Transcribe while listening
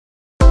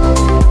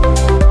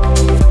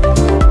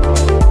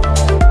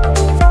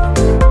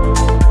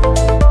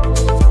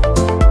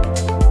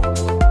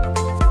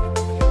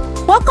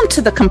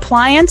to the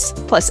Compliance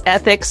plus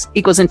Ethics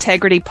equals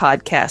Integrity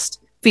podcast,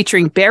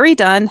 featuring Barry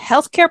Dunn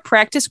healthcare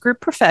practice group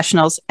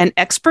professionals and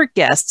expert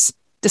guests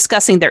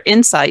discussing their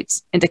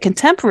insights into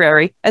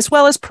contemporary as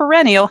well as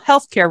perennial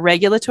healthcare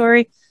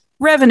regulatory,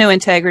 revenue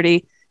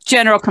integrity,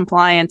 general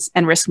compliance,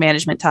 and risk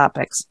management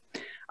topics.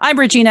 I'm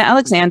Regina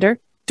Alexander,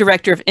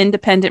 Director of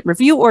Independent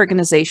Review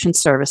Organization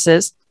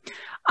Services.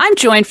 I'm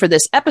joined for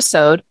this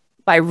episode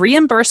by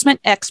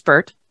reimbursement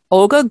expert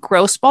Olga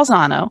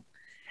Gross-Balzano,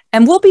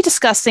 and we'll be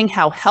discussing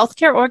how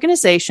healthcare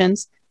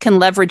organizations can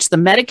leverage the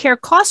Medicare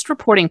cost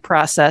reporting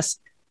process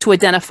to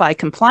identify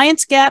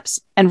compliance gaps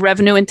and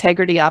revenue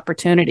integrity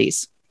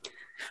opportunities.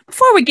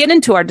 Before we get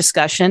into our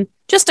discussion,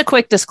 just a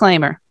quick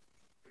disclaimer.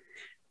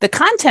 The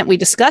content we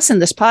discuss in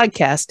this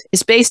podcast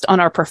is based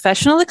on our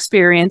professional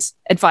experience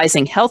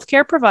advising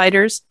healthcare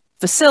providers,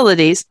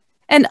 facilities,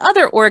 and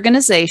other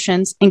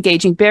organizations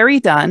engaging Barry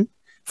Dunn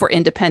for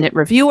independent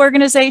review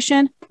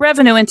organization,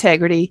 revenue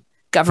integrity,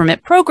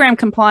 government program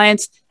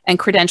compliance, and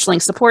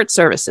credentialing support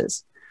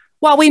services.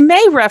 While we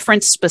may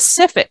reference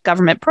specific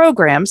government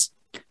programs,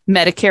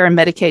 Medicare and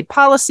Medicaid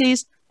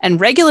policies, and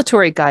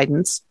regulatory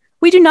guidance,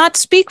 we do not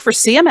speak for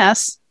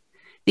CMS,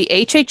 the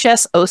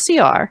HHS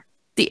OCR,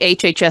 the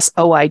HHS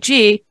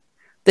OIG,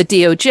 the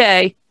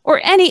DOJ,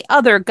 or any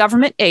other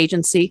government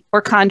agency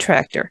or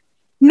contractor,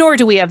 nor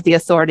do we have the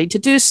authority to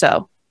do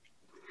so.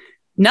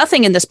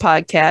 Nothing in this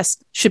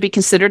podcast should be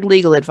considered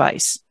legal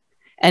advice.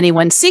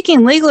 Anyone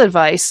seeking legal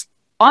advice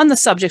on the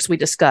subjects we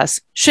discuss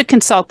should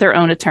consult their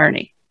own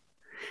attorney.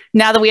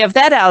 Now that we have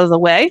that out of the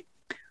way,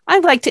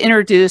 I'd like to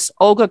introduce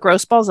Olga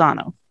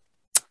Gross-Balzano.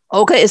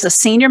 Olga is a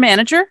senior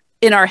manager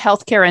in our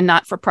healthcare and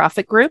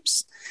not-for-profit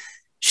groups.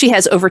 She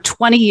has over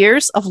 20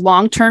 years of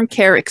long-term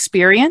care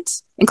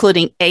experience,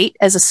 including 8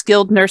 as a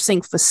skilled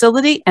nursing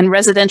facility and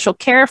residential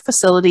care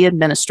facility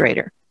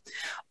administrator.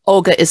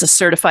 Olga is a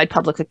certified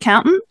public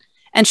accountant,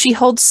 and she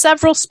holds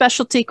several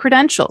specialty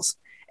credentials,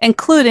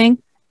 including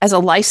as a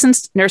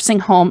licensed nursing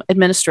home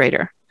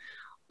administrator.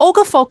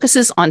 Olga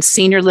focuses on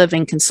senior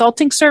living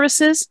consulting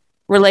services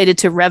related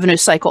to revenue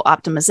cycle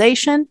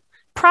optimization,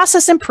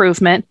 process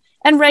improvement,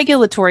 and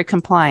regulatory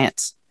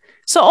compliance.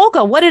 So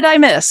Olga, what did I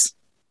miss?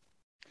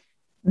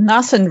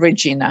 Nothing,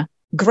 Regina.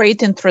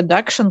 Great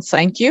introduction,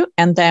 thank you,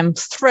 and I'm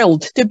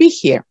thrilled to be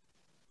here.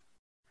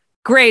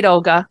 Great,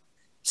 Olga.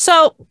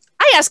 So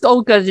I asked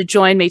Olga to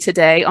join me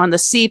today on the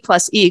C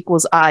plus E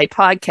equals I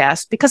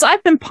podcast because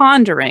I've been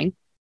pondering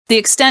the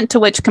extent to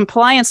which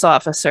compliance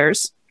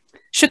officers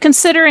should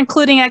consider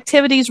including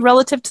activities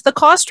relative to the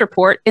cost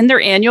report in their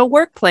annual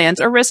work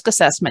plans or risk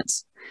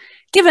assessments.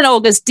 Given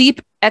Olga's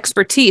deep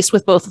expertise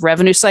with both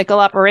revenue cycle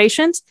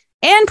operations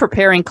and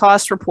preparing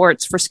cost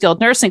reports for skilled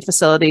nursing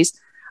facilities,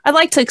 I'd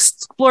like to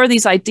explore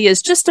these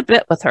ideas just a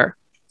bit with her.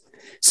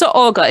 So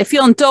Olga, if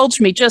you'll indulge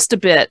me just a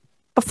bit,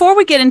 before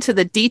we get into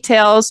the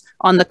details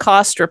on the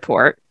cost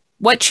report,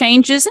 what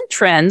changes and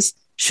trends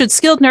should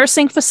skilled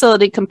nursing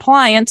facility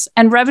compliance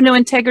and revenue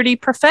integrity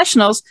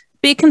professionals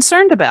be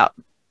concerned about?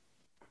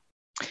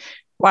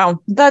 Wow,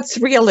 that's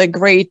really a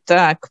great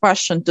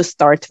question to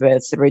start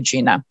with,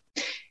 Regina.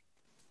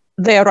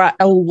 There are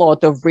a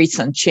lot of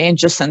recent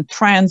changes and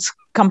trends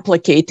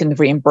complicating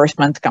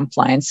reimbursement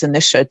compliance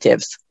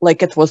initiatives,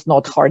 like it was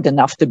not hard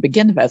enough to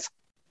begin with.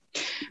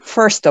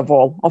 First of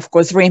all, of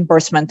course,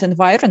 reimbursement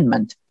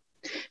environment.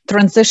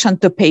 Transition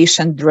to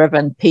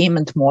patient-driven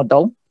payment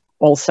model,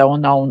 also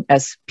known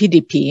as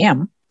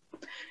PDPM,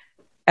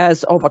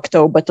 as of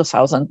October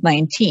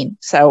 2019.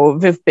 So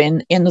we've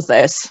been in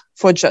this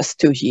for just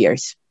 2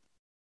 years.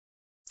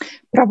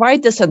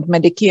 Providers and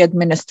Medicare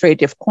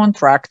administrative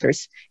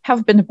contractors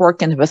have been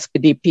working with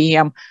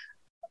PDPM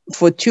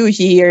for 2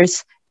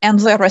 years, and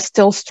there are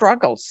still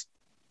struggles.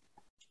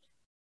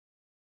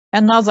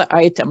 Another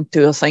item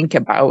to think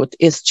about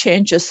is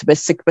changes with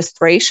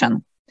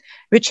sequestration,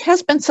 which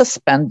has been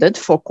suspended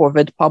for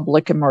COVID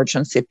public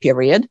emergency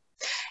period,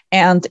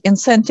 and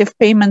incentive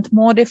payment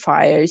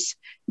modifiers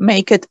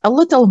make it a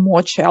little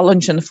more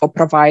challenging for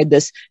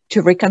providers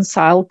to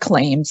reconcile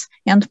claims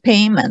and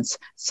payments,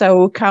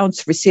 so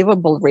accounts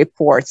receivable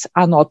reports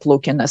are not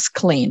looking as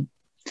clean.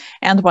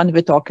 And when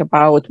we talk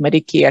about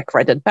Medicare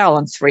credit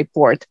balance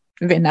report,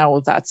 we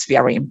know that's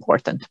very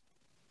important.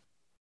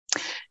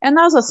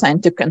 Another thing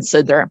to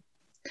consider,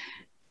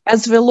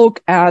 as we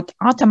look at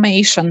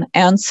automation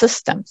and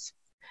systems,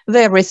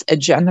 there is a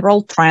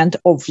general trend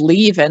of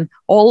leaving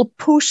all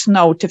push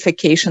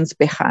notifications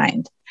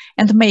behind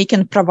and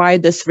making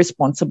providers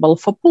responsible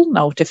for pull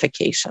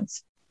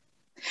notifications.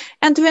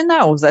 And we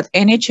know that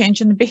any change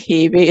in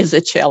behavior is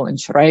a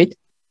challenge, right?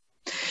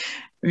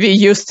 We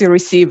used to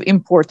receive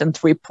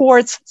important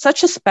reports,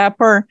 such as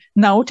PEPR,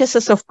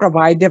 notices of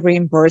provider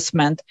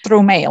reimbursement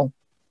through mail.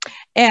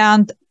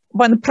 And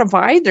when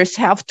providers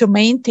have to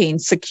maintain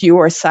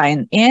secure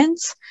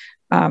sign-ins,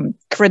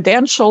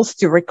 credentials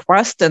to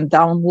request and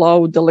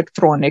download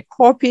electronic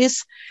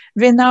copies,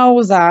 we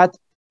know that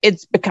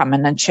it's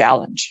becoming a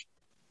challenge.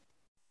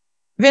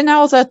 We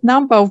know that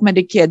number of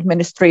Medicare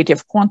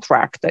administrative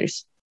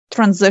contractors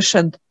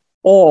transitioned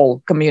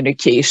all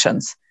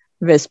communications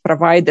with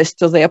providers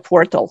to their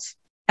portals,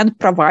 and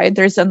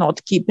providers are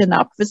not keeping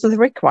up with the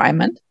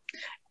requirement.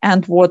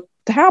 And what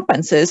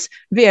happens is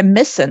we are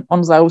missing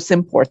on those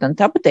important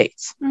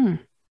updates.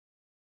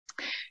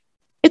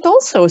 It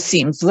also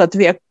seems that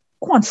we are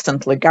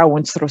constantly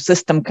going through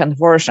system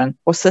conversion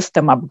or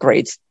system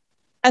upgrades.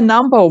 A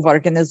number of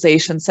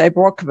organizations I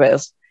work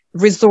with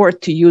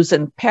resort to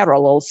using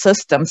parallel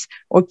systems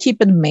or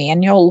keeping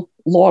manual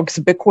logs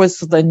because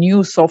the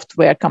new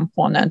software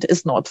component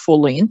is not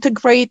fully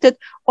integrated,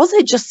 or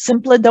they just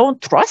simply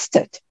don't trust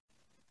it.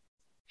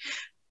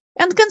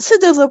 And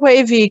consider the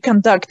way we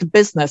conduct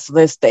business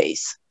these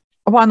days.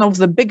 One of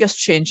the biggest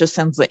changes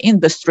in the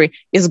industry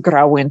is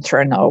growing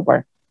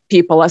turnover.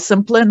 People are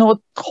simply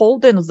not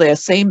holding their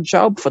same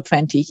job for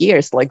 20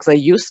 years like they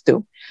used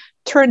to.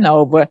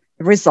 Turnover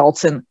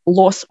results in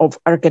loss of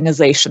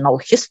organizational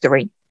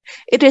history.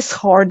 It is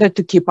harder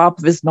to keep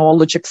up with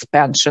knowledge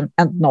expansion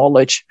and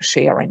knowledge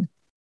sharing.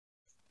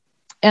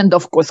 And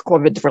of course,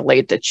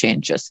 COVID-related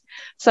changes,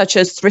 such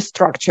as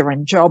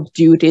restructuring job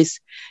duties,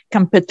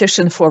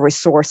 competition for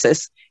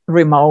resources,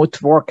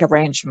 remote work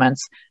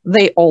arrangements,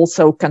 they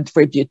also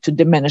contribute to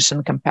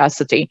diminishing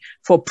capacity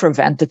for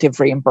preventative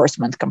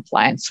reimbursement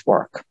compliance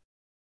work.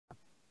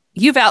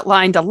 You've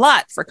outlined a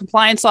lot for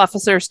compliance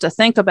officers to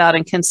think about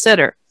and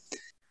consider.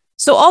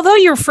 So although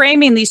you're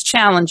framing these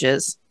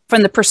challenges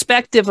from the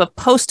perspective of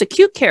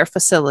post-acute care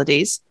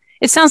facilities,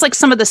 it sounds like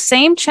some of the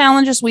same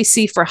challenges we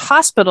see for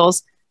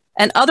hospitals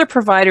and other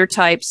provider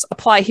types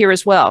apply here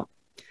as well.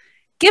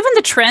 Given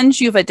the trends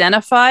you've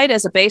identified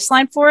as a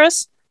baseline for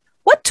us,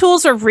 what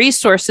tools or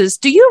resources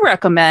do you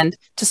recommend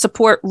to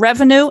support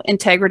revenue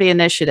integrity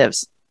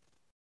initiatives?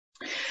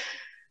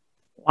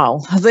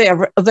 Well,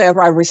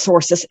 there are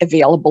resources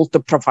available to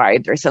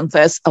providers, and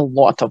there's a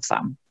lot of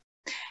them.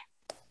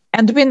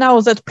 And we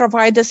know that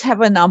providers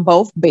have a number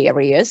of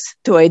barriers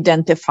to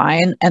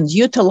identifying and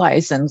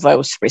utilizing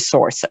those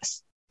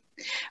resources.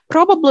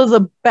 Probably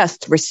the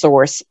best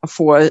resource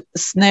for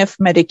SNF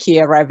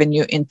Medicare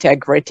revenue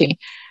integrity,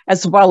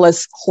 as well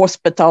as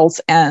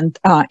hospitals and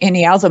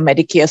any other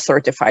Medicare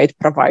certified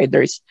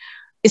providers,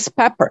 is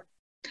PEPR.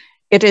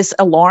 It is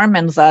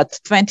alarming that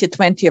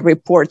 2020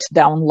 report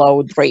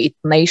download rate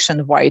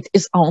nationwide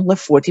is only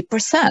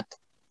 40%.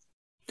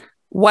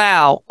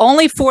 Wow,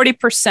 only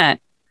 40%.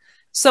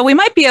 So we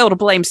might be able to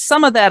blame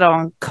some of that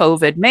on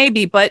COVID,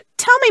 maybe, but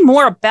tell me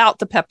more about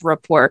the PEPR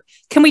report.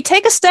 Can we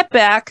take a step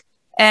back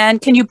and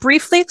can you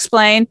briefly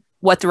explain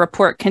what the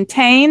report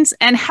contains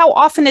and how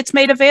often it's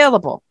made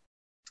available?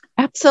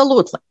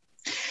 Absolutely.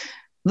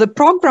 The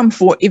Program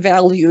for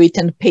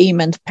Evaluating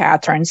Payment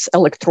Patterns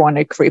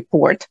electronic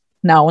report,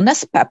 known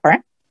as PEPR,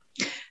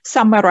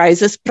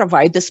 summarizes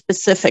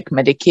provider-specific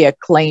Medicare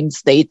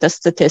claims data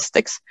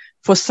statistics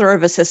for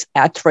services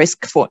at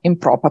risk for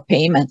improper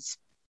payments.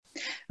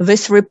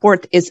 This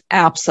report is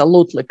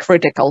absolutely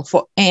critical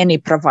for any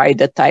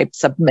provider type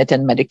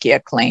submitting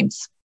Medicare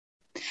claims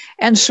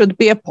and should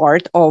be a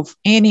part of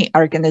any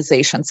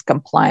organization's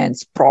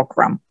compliance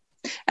program,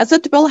 as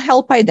it will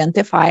help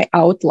identify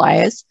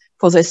outliers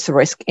for these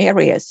risk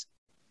areas.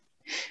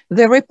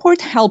 The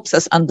report helps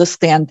us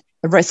understand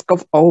the risk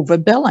of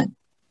overbilling.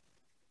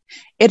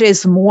 It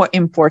is more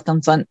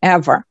important than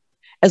ever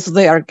as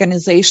the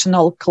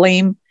organizational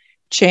claim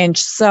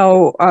changed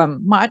so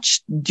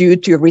much due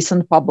to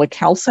recent public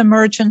health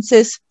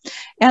emergencies,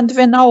 and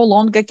we no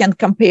longer can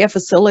compare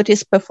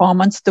facilities'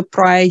 performance to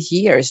prior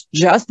years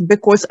just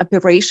because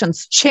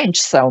operations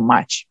changed so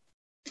much.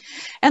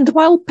 And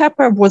while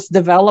PEPR was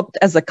developed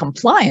as a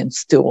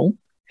compliance tool,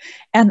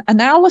 an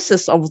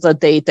analysis of the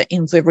data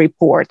in the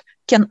report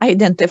can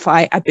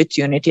identify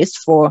opportunities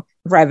for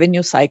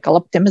revenue cycle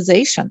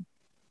optimization.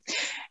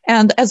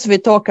 And as we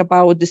talk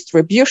about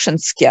distribution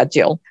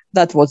schedule,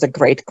 that was a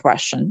great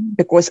question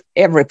because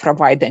every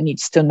provider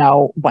needs to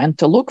know when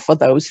to look for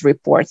those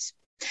reports.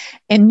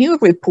 A new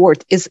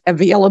report is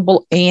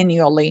available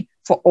annually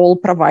for all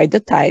provider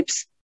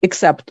types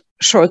except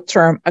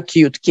short-term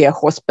acute care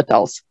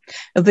hospitals.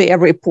 Their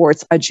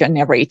reports are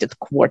generated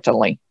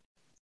quarterly.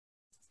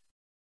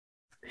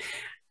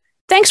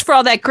 Thanks for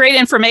all that great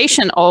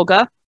information,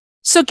 Olga.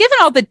 So given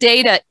all the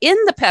data in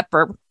the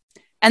PEPR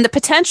and the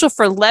potential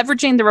for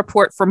leveraging the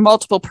report for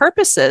multiple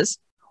purposes,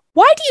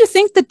 why do you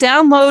think the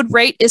download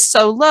rate is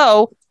so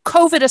low,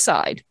 COVID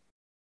aside?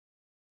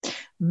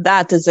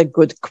 That is a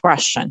good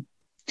question.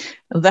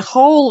 The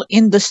whole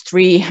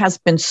industry has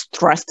been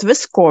stressed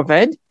with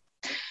COVID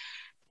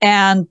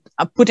and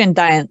putting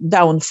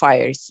down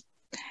fires,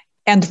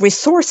 and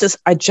resources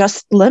are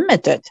just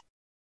limited.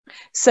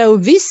 So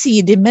we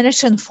see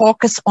diminishing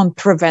focus on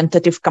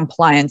preventative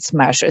compliance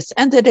measures,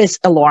 and it is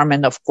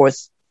alarming, of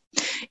course.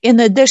 In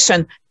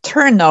addition,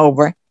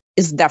 turnover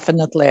is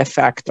definitely a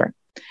factor,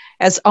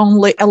 as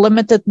only a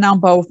limited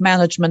number of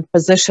management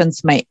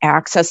positions may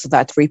access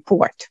that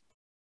report.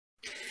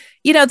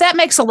 You know, that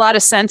makes a lot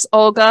of sense,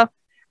 Olga.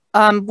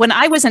 When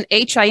I was an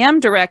HIM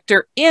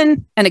director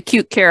in an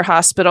acute care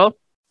hospital,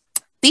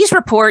 these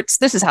reports,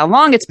 this is how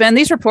long it's been,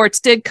 these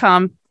reports did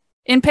come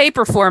in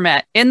paper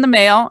format, in the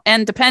mail,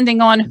 and depending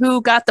on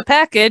who got the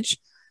package,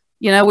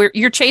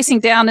 You're chasing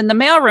down in the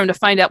mailroom to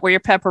find out where your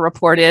PEPR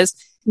report is.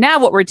 Now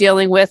what we're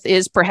dealing with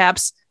is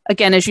perhaps,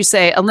 again, as you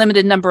say, a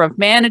limited number of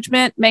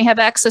management may have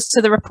access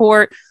to the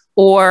report,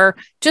 or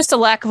just a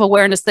lack of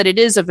awareness that it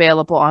is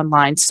available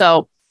online.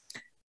 So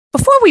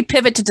before we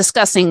pivot to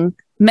discussing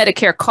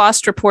Medicare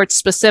cost reports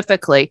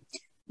specifically,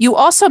 you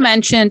also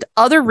mentioned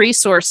other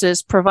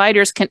resources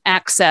providers can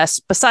access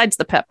besides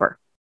the PEPR.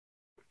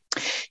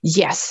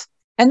 Yes.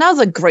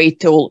 Another great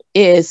tool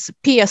is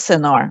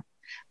PSNR,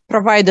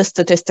 Provider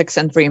Statistics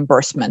and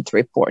Reimbursement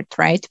Report,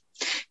 right?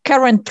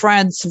 Current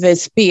trends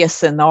with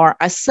PSNR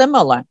are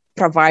similar.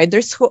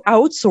 Providers who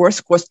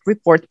outsource cost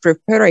report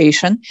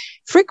preparation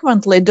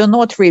frequently do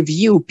not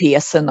review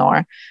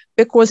PSNR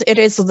because it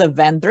is the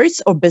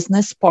vendors or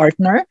business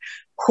partner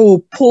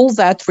who pull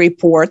that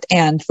report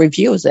and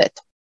reviews it.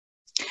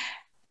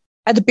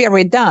 At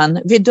Berry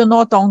Dunn, we do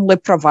not only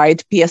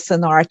provide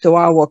PSNR to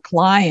our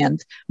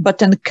client,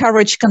 but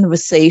encourage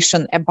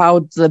conversation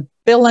about the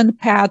billing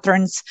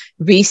patterns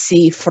we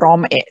see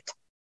from it.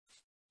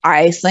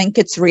 I think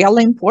it's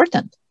really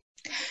important.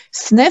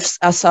 SNFs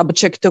are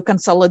subject to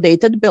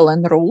consolidated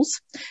billing rules,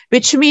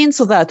 which means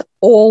that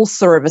all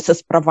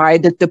services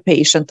provided to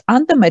patient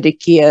under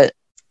Medicare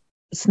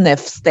SNF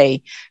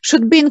stay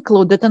should be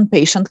included in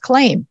patient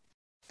claim.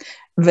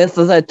 With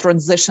the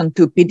transition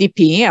to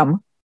PDPM,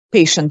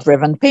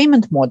 patient-driven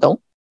payment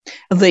model,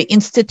 the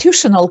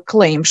institutional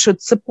claim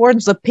should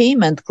support the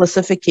payment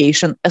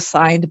classification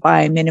assigned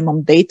by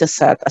minimum data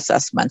set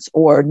assessments,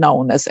 or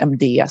known as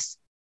MDS.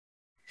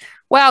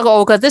 Wow,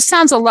 Olga, this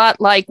sounds a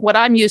lot like what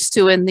I'm used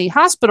to in the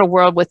hospital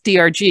world with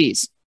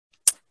DRGs.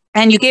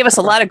 And you gave us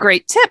a lot of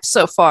great tips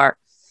so far.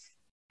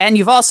 And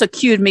you've also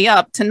queued me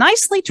up to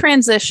nicely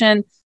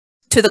transition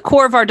to the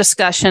core of our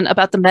discussion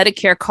about the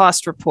Medicare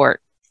cost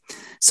report.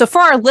 So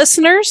for our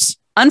listeners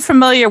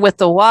unfamiliar with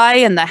the why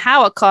and the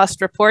how of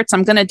cost reports,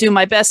 I'm going to do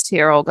my best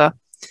here, Olga.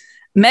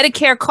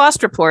 Medicare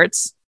cost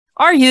reports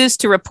are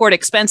used to report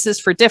expenses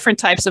for different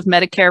types of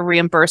Medicare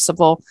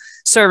reimbursable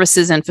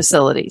services and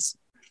facilities.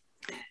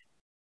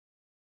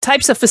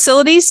 Types of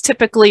facilities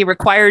typically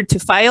required to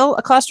file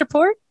a cost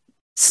report: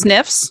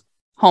 SNFs,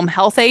 home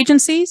health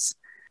agencies,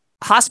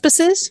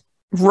 hospices,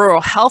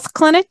 rural health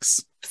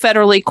clinics,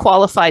 federally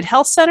qualified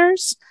health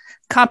centers,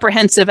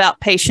 comprehensive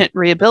outpatient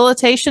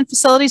rehabilitation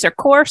facilities or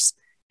CORFs,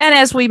 and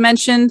as we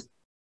mentioned,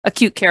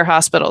 acute care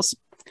hospitals.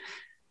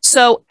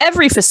 So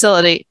every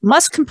facility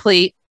must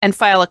complete and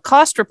file a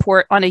cost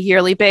report on a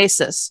yearly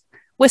basis,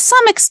 with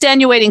some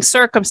extenuating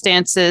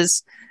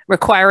circumstances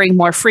requiring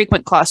more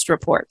frequent cost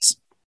reports.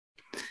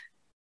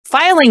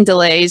 Filing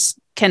delays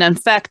can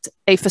affect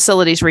a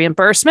facility's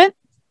reimbursement,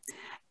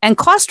 and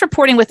cost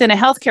reporting within a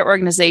healthcare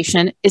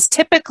organization is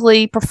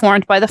typically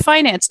performed by the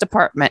finance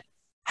department.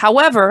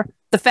 However,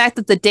 the fact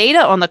that the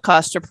data on the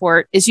cost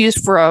report is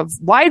used for a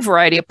wide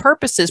variety of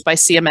purposes by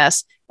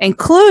CMS,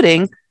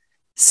 including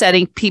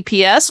setting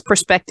PPS,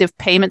 prospective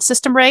payment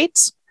system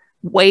rates,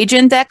 wage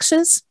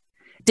indexes,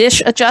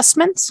 DISH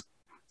adjustments,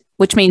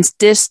 which means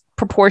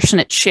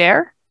disproportionate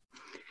share,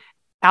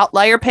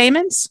 outlier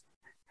payments,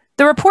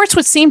 the reports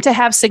would seem to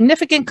have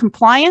significant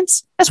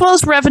compliance as well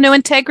as revenue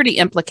integrity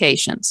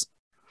implications.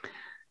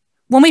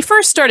 When we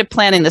first started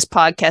planning this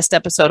podcast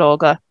episode,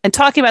 Olga, and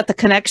talking about the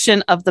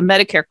connection of the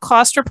Medicare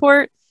cost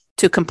report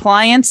to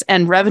compliance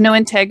and revenue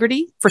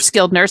integrity for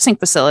skilled nursing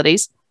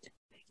facilities,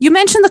 you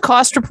mentioned the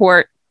cost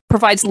report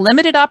provides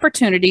limited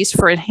opportunities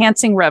for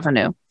enhancing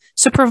revenue.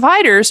 So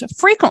providers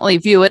frequently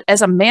view it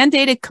as a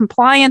mandated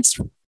compliance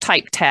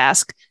type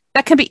task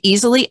that can be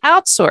easily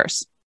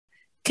outsourced.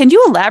 Can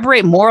you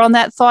elaborate more on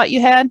that thought you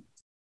had?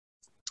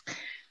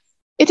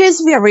 It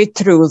is very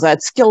true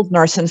that skilled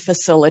nursing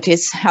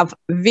facilities have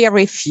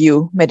very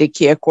few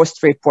Medicare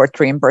cost report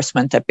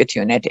reimbursement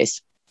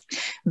opportunities.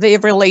 They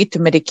relate to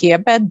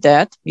Medicare bad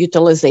debt,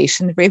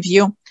 utilization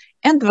review,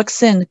 and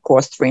vaccine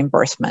cost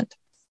reimbursement.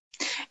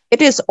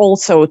 It is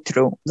also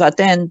true that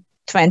in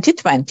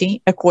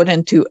 2020,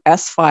 according to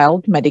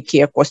as-filed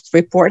Medicare cost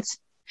reports,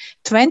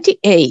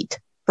 28%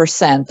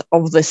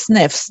 of the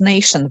SNFs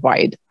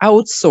nationwide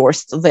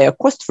outsourced their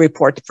cost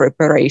report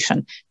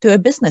preparation to a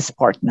business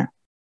partner.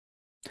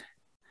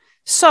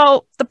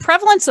 So the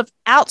prevalence of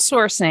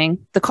outsourcing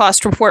the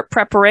cost report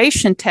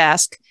preparation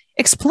task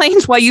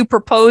explains why you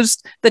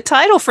proposed the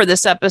title for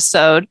this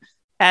episode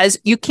as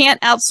 "You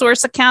Can't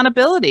Outsource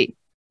Accountability.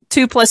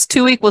 2 +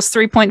 2 =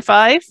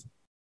 3.5.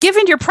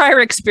 Given your prior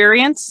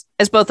experience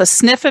as both a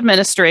SNF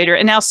administrator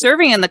and now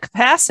serving in the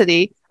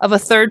capacity of a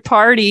third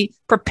party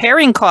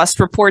preparing cost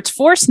reports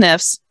for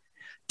SNFs,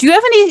 do you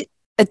have any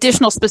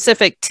additional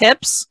specific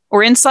tips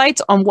or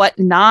insights on what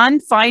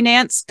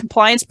non-finance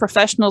compliance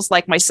professionals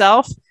like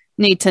myself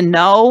need to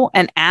know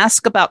and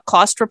ask about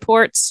cost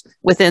reports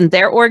within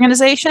their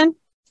organization?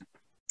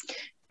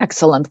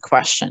 Excellent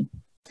question.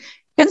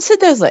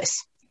 Consider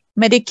this.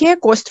 Medicare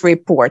cost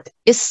report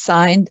is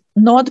signed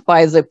not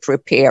by the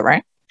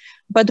preparer,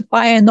 but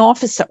by an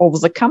officer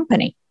of the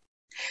company.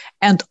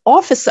 And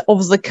officer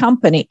of the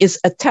company is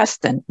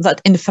attesting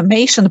that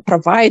information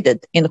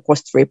provided in the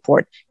cost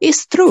report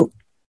is true.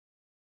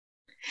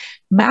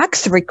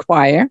 MACs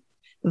require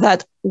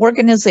that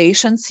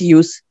organizations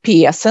use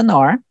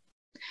PSNR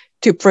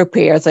to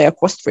prepare their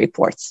cost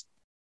reports.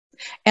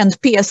 And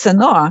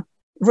PSNR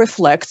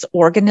reflects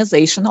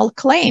organizational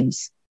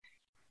claims,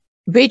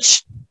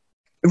 which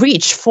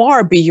reach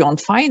far beyond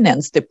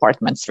finance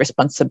department's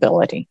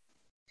responsibility.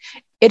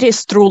 It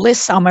is truly a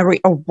summary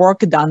of work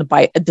done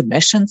by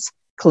admissions,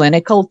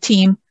 clinical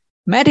team,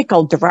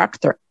 medical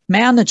director,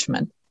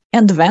 management,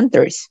 and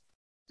vendors.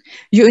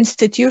 Your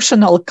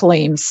institutional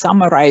claims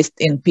summarized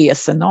in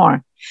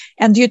PSNR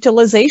and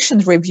utilization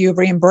review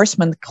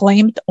reimbursement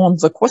claimed on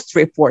the cost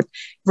report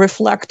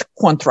reflect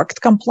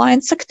contract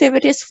compliance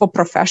activities for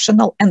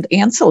professional and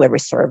ancillary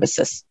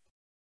services.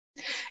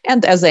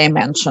 And as I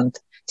mentioned,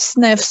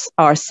 SNFs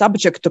are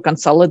subject to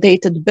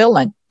consolidated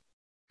billing.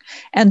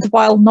 And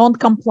while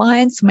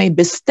non-compliance may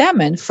be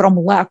stemming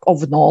from lack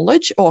of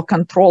knowledge or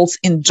controls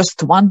in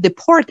just one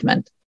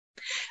department,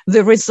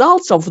 the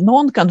results of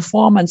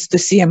non-conformance to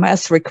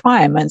CMS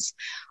requirements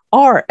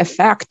are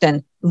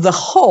affecting the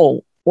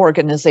whole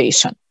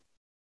organization.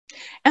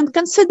 And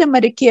consider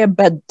Medicare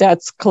bad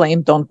debts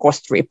claimed on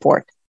cost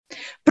report.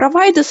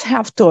 Providers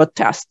have to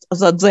attest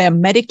that their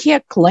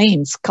Medicare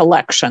claims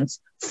collections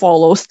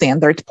follow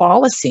standard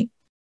policy.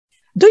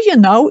 Do you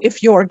know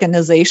if your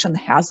organization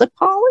has a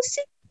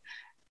policy?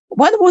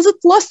 When was it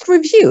last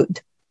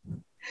reviewed?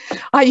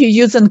 Are you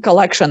using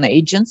collection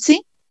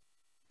agency?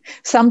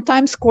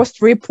 Sometimes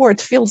cost report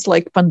feels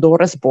like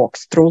Pandora's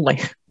box, truly.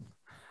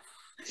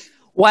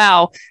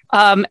 Wow.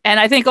 And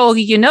I think,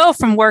 Olga, you know,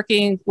 from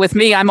working with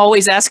me, I'm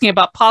always asking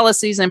about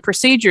policies and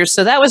procedures.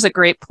 So that was a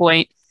great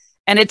point.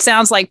 And it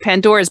sounds like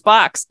Pandora's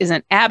box is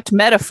an apt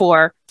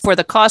metaphor for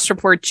the cost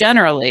report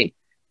generally.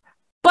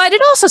 But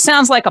it also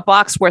sounds like a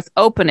box worth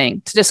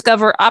opening to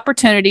discover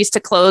opportunities to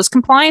close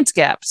compliance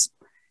gaps.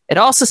 It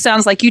also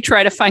sounds like you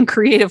try to find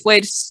creative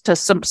ways to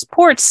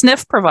support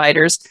SNF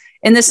providers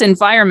in this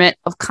environment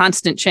of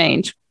constant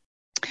change.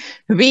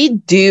 We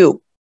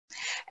do.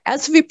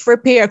 As we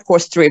prepare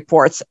cost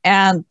reports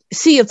and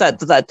see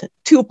that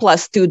 2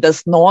 plus 2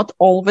 does not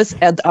always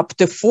add up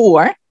to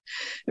 4,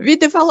 we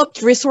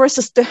developed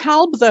resources to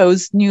help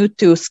those new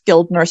to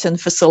skilled nursing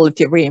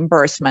facility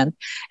reimbursement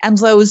and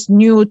those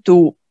new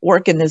to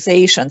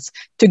organizations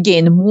to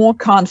gain more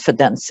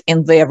confidence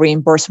in their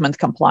reimbursement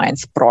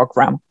compliance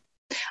program.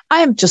 I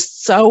am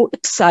just so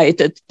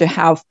excited to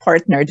have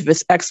partnered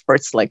with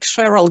experts like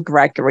Cheryl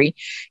Gregory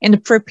in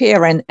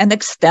preparing an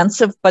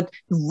extensive but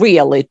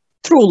really,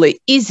 truly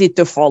easy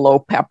to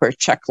follow PEPR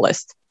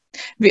checklist.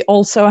 We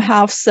also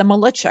have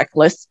similar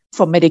checklists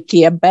for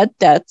Medicare bad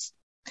debts,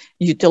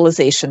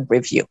 utilization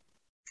review.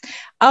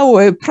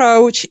 Our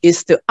approach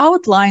is to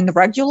outline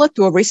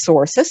regulatory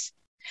sources,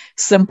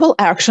 simple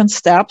action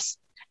steps,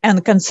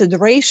 and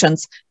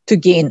considerations to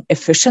gain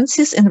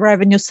efficiencies in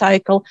revenue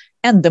cycle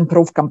and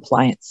improve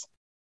compliance.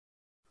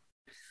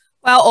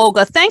 Well,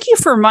 Olga, thank you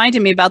for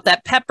reminding me about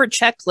that PEPR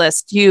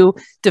checklist you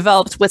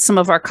developed with some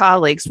of our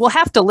colleagues. We'll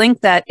have to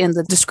link that in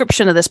the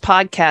description of this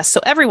podcast so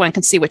everyone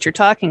can see what you're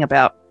talking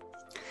about.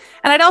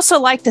 And I'd also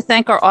like to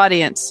thank our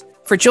audience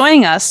for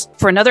joining us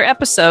for another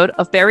episode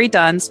of Barry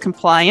Dunn's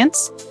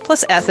Compliance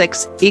plus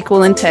Ethics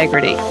Equal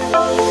Integrity.